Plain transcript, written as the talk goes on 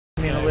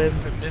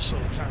live. The missile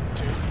time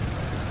too.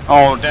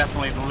 Oh,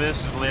 definitely.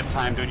 This is live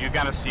time, dude. You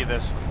gotta see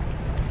this.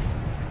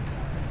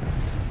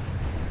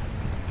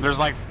 There's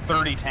like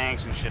 30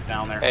 tanks and shit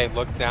down there. Hey,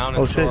 look down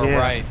and to the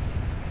right.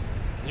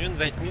 Can you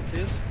invite me,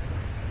 please?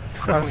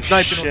 I'm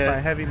sniping with my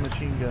heavy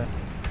machine gun.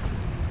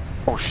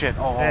 Oh shit!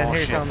 Oh, and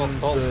here shit! Comes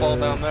fall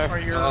down there.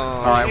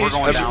 All right, we're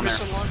going down there.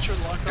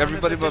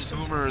 Everybody but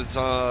Boomer is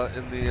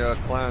in the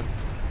clan.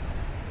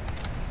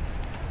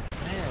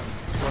 Man,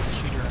 love a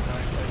heater and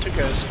I took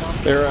a small.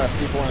 They're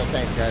C4 in the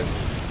tanks, guys.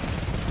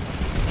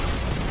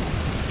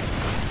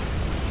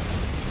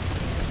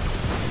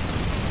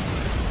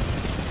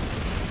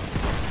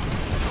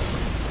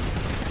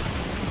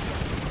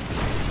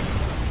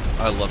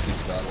 I love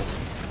these battles.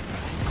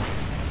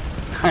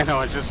 I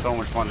know, it's just so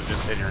much fun to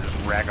just sit here and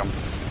just wreck them.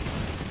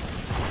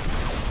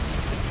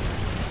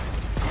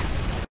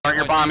 Start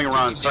your bombing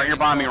run. Start your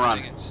bombing run.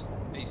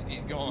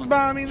 He's gone.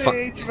 Bombing the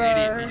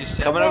H-bar. He just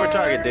said Coming over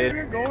target, dude.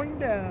 You're going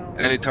down.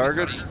 Any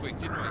targets? quick,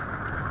 didn't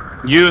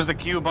we? Use the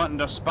Q button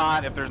to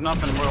spot. If there's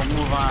nothing, we'll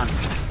move on.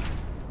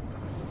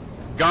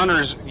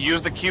 Gunners,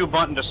 use the Q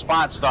button to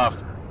spot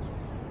stuff.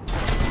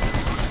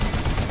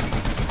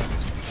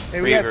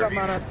 Hey, we got something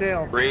on our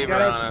tail. Reaver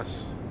on us.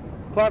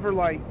 Clever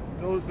light.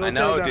 Go I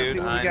know, down, dude.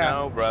 I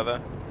know,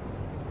 brother.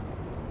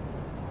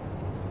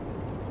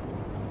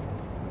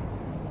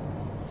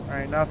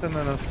 Alright, nothing.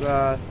 Then it's,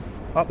 oh,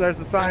 there's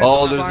the sign.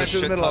 Oh, there's a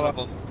shit ton of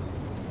them.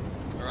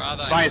 Where are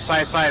they?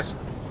 Size.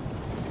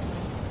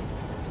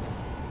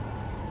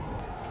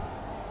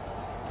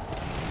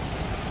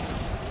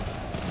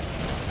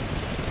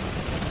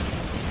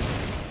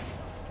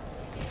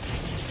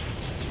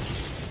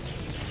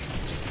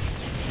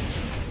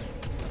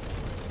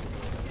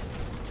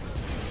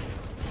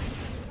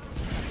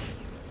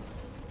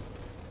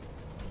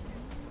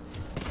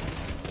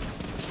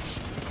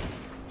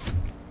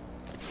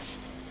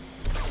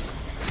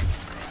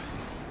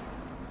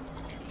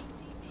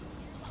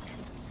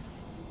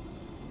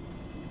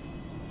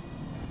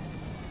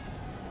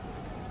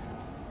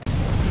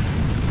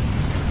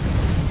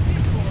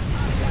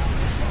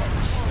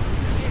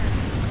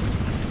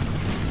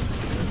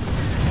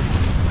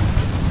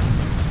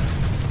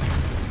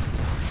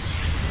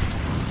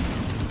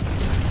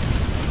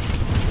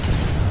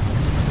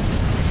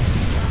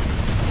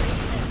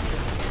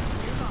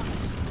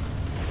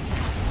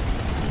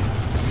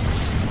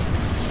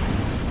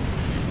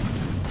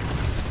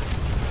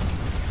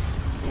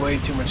 Way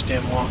too much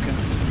damn walking.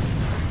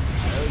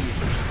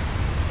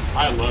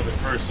 I love it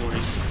personally.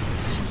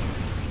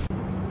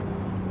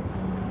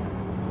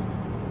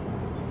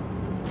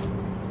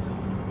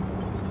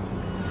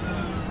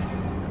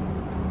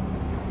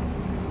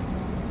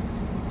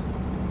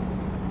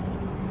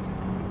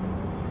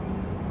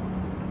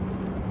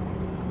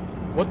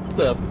 What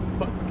the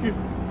fuck?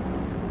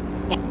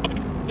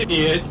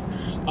 Idiot.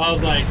 I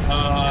was like,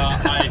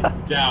 I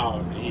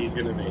doubt he's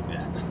gonna make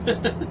that.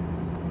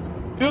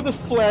 Feel the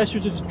flash who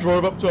just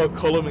drove up to our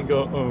column and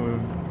go, oh.